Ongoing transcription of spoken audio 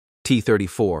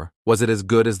T-34, was it as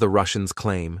good as the Russians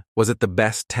claim? Was it the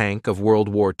best tank of World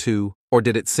War II, or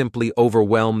did it simply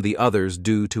overwhelm the others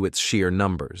due to its sheer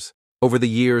numbers? Over the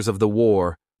years of the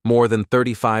war, more than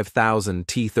 35,000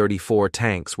 T-34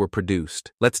 tanks were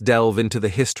produced. Let's delve into the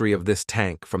history of this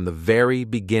tank from the very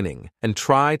beginning and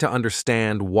try to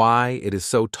understand why it is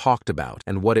so talked about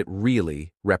and what it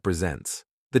really represents.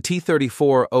 The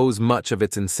T-34 owes much of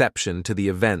its inception to the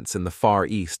events in the Far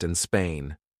East and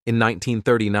Spain. In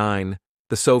 1939,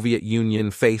 the Soviet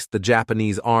Union faced the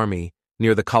Japanese army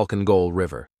near the Khalkhin-Gol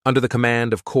River. Under the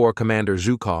command of Corps Commander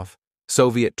Zhukov,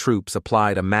 Soviet troops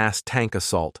applied a mass tank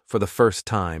assault for the first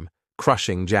time,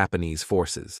 crushing Japanese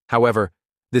forces. However,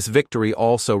 this victory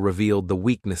also revealed the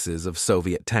weaknesses of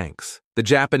Soviet tanks. The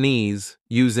Japanese,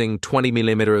 using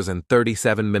 20mm and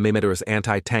 37mm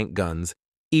anti-tank guns,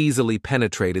 easily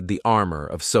penetrated the armor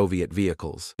of Soviet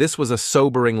vehicles. This was a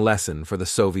sobering lesson for the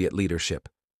Soviet leadership,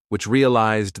 which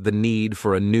realized the need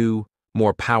for a new,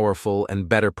 more powerful and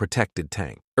better protected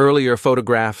tank. Earlier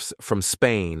photographs from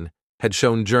Spain had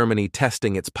shown Germany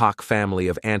testing its Pak family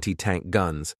of anti-tank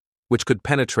guns, which could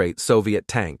penetrate Soviet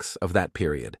tanks of that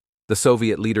period. The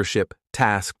Soviet leadership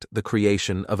tasked the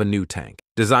creation of a new tank.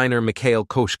 Designer Mikhail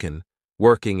Koshkin,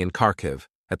 working in Kharkiv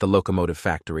at the locomotive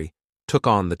factory, took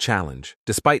on the challenge.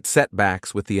 Despite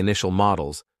setbacks with the initial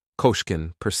models,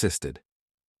 Koshkin persisted.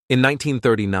 In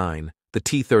 1939, the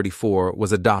T-34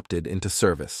 was adopted into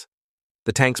service.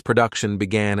 The tank's production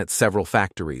began at several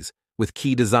factories, with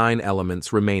key design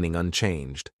elements remaining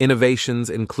unchanged. Innovations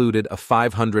included a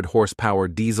 500-horsepower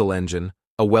diesel engine,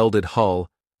 a welded hull,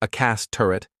 a cast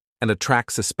turret, and a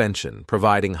track suspension,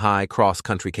 providing high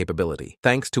cross-country capability.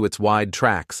 Thanks to its wide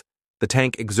tracks, the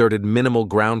tank exerted minimal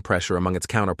ground pressure among its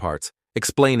counterparts,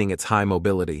 explaining its high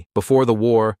mobility. Before the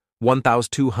war,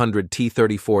 1,200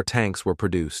 T-34 tanks were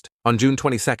produced. On June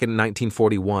 22,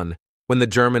 1941, when the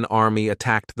German army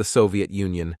attacked the Soviet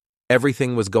Union,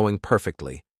 everything was going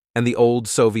perfectly, and the old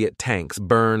Soviet tanks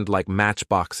burned like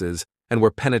matchboxes and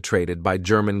were penetrated by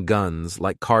German guns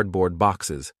like cardboard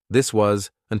boxes. This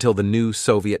was until the new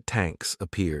Soviet tanks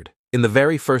appeared. In the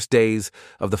very first days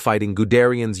of the fighting,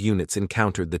 Guderian's units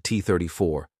encountered the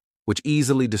T-34, which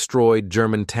easily destroyed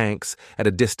German tanks at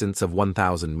a distance of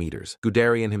 1,000 meters.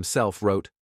 Guderian himself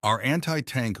wrote, "Our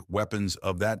anti-tank weapons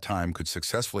of that time could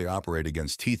successfully operate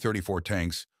against T-34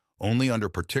 tanks only under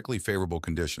particularly favorable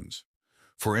conditions.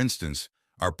 For instance,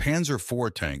 our Panzer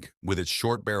IV tank, with its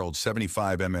short-barreled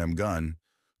 75mm gun,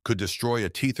 could destroy a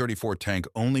T-34 tank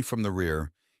only from the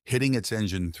rear, hitting its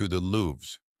engine through the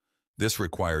luves. This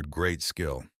required great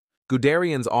skill."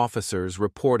 Guderian's officers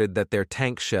reported that their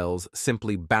tank shells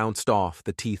simply bounced off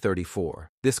the T-34.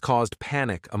 This caused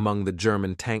panic among the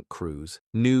German tank crews.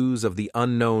 News of the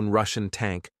unknown Russian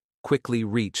tank quickly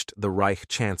reached the Reich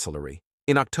Chancellery.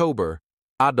 In October,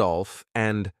 Adolf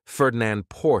and Ferdinand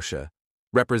Porsche,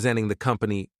 representing the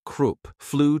company Krupp,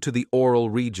 flew to the Ural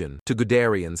region to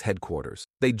Guderian's headquarters.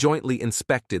 They jointly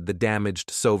inspected the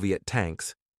damaged Soviet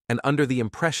tanks, and under the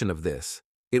impression of this,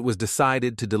 it was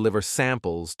decided to deliver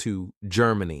samples to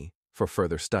Germany for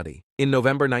further study. In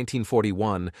November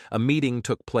 1941, a meeting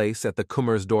took place at the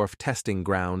Kummersdorf testing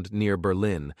ground near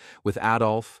Berlin with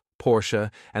Adolf,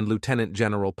 Porsche, and Lieutenant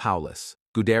General Paulus.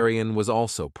 Guderian was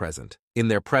also present. In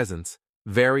their presence,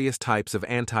 various types of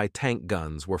anti-tank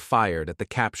guns were fired at the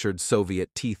captured Soviet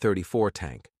T-34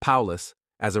 tank. Paulus,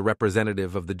 as a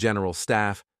representative of the General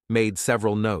Staff, made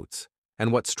several notes,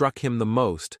 and what struck him the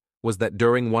most was that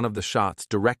during one of the shots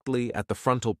directly at the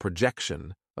frontal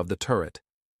projection of the turret,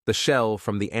 the shell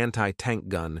from the anti-tank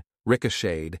gun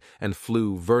ricocheted and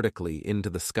flew vertically into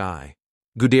the sky.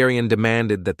 Guderian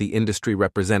demanded that the industry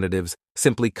representatives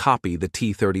simply copy the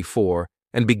T-34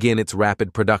 and begin its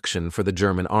rapid production for the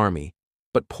German army,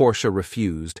 but Porsche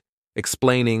refused,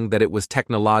 explaining that it was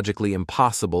technologically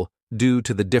impossible due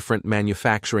to the different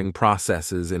manufacturing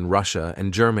processes in Russia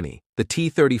and Germany. The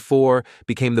T-34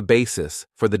 became the basis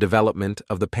for the development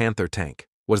of the Panther tank.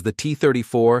 Was the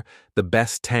T-34 the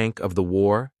best tank of the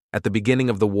war? At the beginning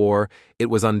of the war, it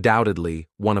was undoubtedly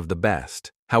one of the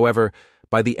best. However,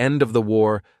 by the end of the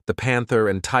war, the Panther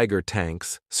and Tiger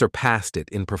tanks surpassed it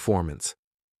in performance.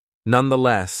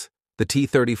 Nonetheless, the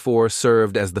T-34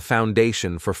 served as the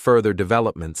foundation for further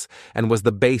developments and was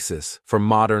the basis for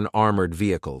modern armored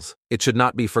vehicles. It should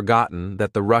not be forgotten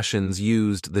that the Russians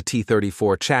used the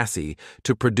T-34 chassis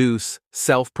to produce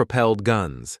self-propelled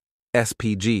guns,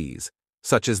 SPGs,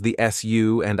 such as the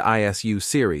SU and ISU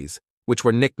series, which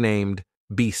were nicknamed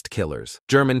Beast Killers.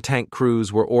 German tank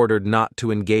crews were ordered not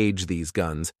to engage these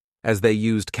guns, as they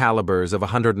used calibers of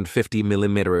 150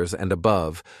 millimeters and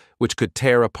above, which could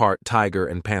tear apart Tiger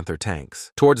and Panther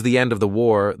tanks. Towards the end of the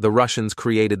war, the Russians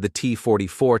created the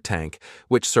T-44 tank,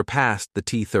 which surpassed the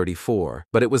T-34,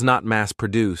 but it was not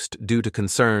mass-produced due to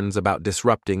concerns about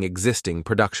disrupting existing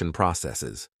production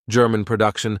processes. German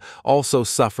production also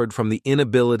suffered from the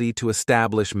inability to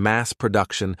establish mass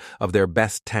production of their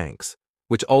best tanks,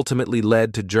 which ultimately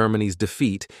led to Germany's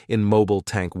defeat in mobile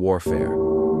tank warfare.